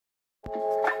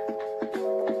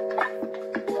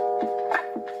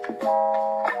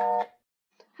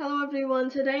everyone,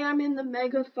 today I'm in the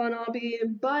Mega Fun Obby,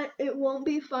 but it won't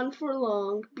be fun for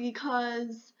long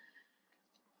because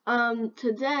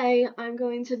today I'm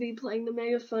going to be playing the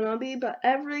Mega Fun Obby, but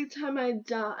every time I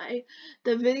die,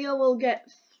 the video will get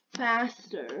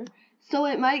faster. So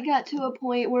it might get to a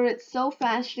point where it's so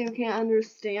fast you can't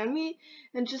understand me.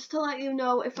 And just to let you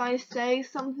know, if I say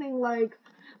something like,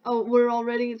 oh, we're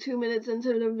already 2 minutes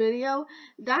into the video,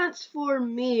 that's for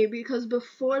me, because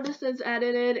before this is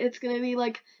edited, it's going to be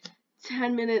like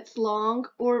 10 minutes long,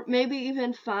 or maybe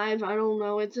even 5, I don't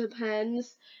know, it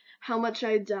depends how much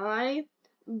I die.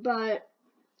 But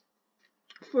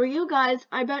for you guys,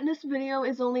 I bet this video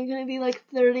is only going to be like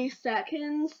 30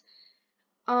 seconds,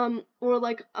 or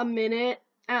like a minute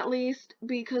at least,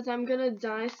 because I'm going to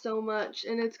die so much,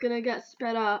 and it's going to get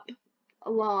sped up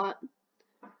a lot.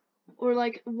 Or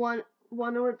like one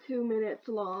or 2 minutes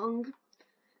long,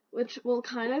 which will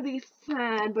kind of be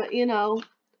sad, but you know,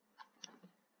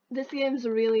 this game's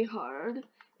really hard.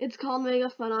 It's called Mega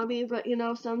Fun Obby, but you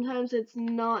know, sometimes it's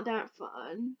not that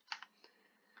fun.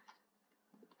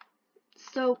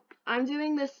 So I'm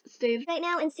doing this stage right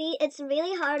now, and see, it's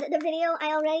really hard. The video,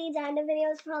 I already done. The video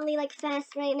is probably like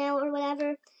fast right now or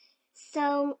whatever.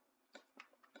 So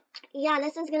yeah,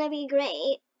 this is gonna be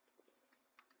great.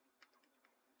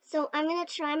 So I'm gonna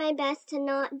try my best to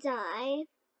not die.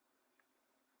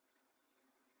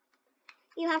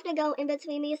 You have to go in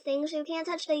between these things. You can't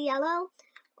touch the yellow,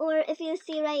 or if you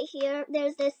see right here,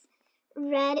 there's this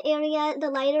red area, the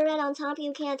lighter red on top,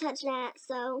 you can't touch that.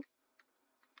 So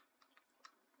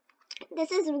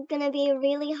this is gonna be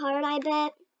really hard, I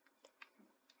bet.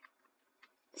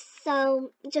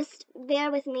 So just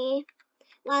bear with me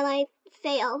while I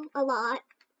fail a lot.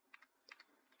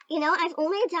 You know, I've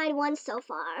only died once so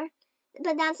far,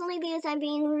 but that's only because I'm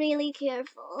being really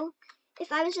careful.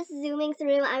 If I was just zooming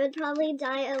through, I would probably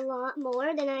die a lot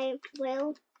more than I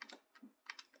will.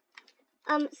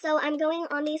 So I'm going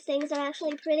on these things that are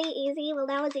actually pretty easy. Well,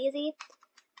 that was easy.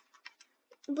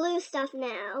 Blue stuff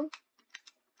now.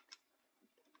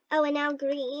 Oh, and now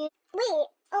green. Wait,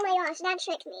 oh my gosh, that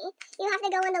tricked me. You have to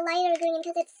go on the lighter green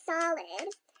because it's solid.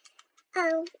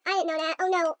 Oh, I didn't know that. Oh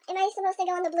no, am I supposed to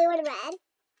go on the blue or the red?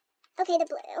 Okay, the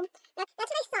blue. That's what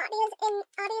I thought, because in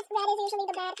audience, red is usually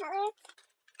the bad color.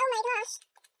 Oh my gosh.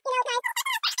 You know, guys,